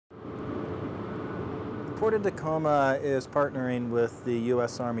Port of Tacoma is partnering with the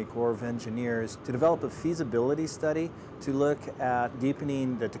U.S. Army Corps of Engineers to develop a feasibility study to look at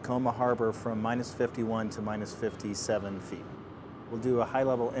deepening the Tacoma Harbor from minus 51 to minus 57 feet. We'll do a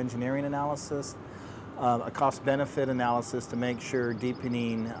high-level engineering analysis, a cost-benefit analysis to make sure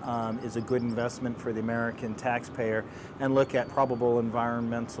deepening is a good investment for the American taxpayer, and look at probable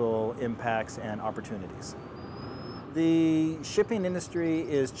environmental impacts and opportunities. The shipping industry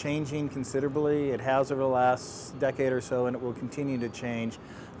is changing considerably. It has over the last decade or so, and it will continue to change.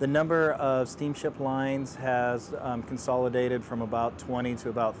 The number of steamship lines has consolidated from about 20 to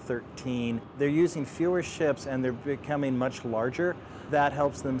about 13. They're using fewer ships and they're becoming much larger. That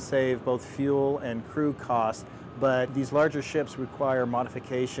helps them save both fuel and crew costs. But these larger ships require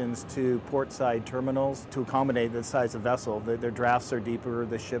modifications to portside terminals to accommodate the size of vessel. Their drafts are deeper,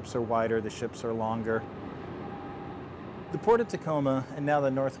 the ships are wider, the ships are longer. The Port of Tacoma and now the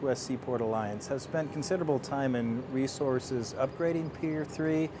Northwest Seaport Alliance have spent considerable time and resources upgrading Pier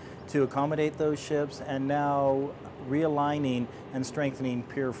 3 to accommodate those ships, and now realigning and strengthening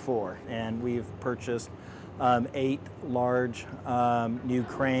Pier 4. And we've purchased 8 large new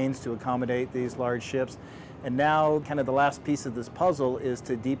cranes to accommodate these large ships. And now kind of the last piece of this puzzle is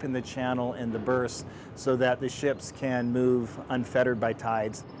to deepen the channel and the berths so that the ships can move unfettered by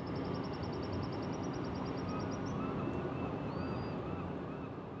tides.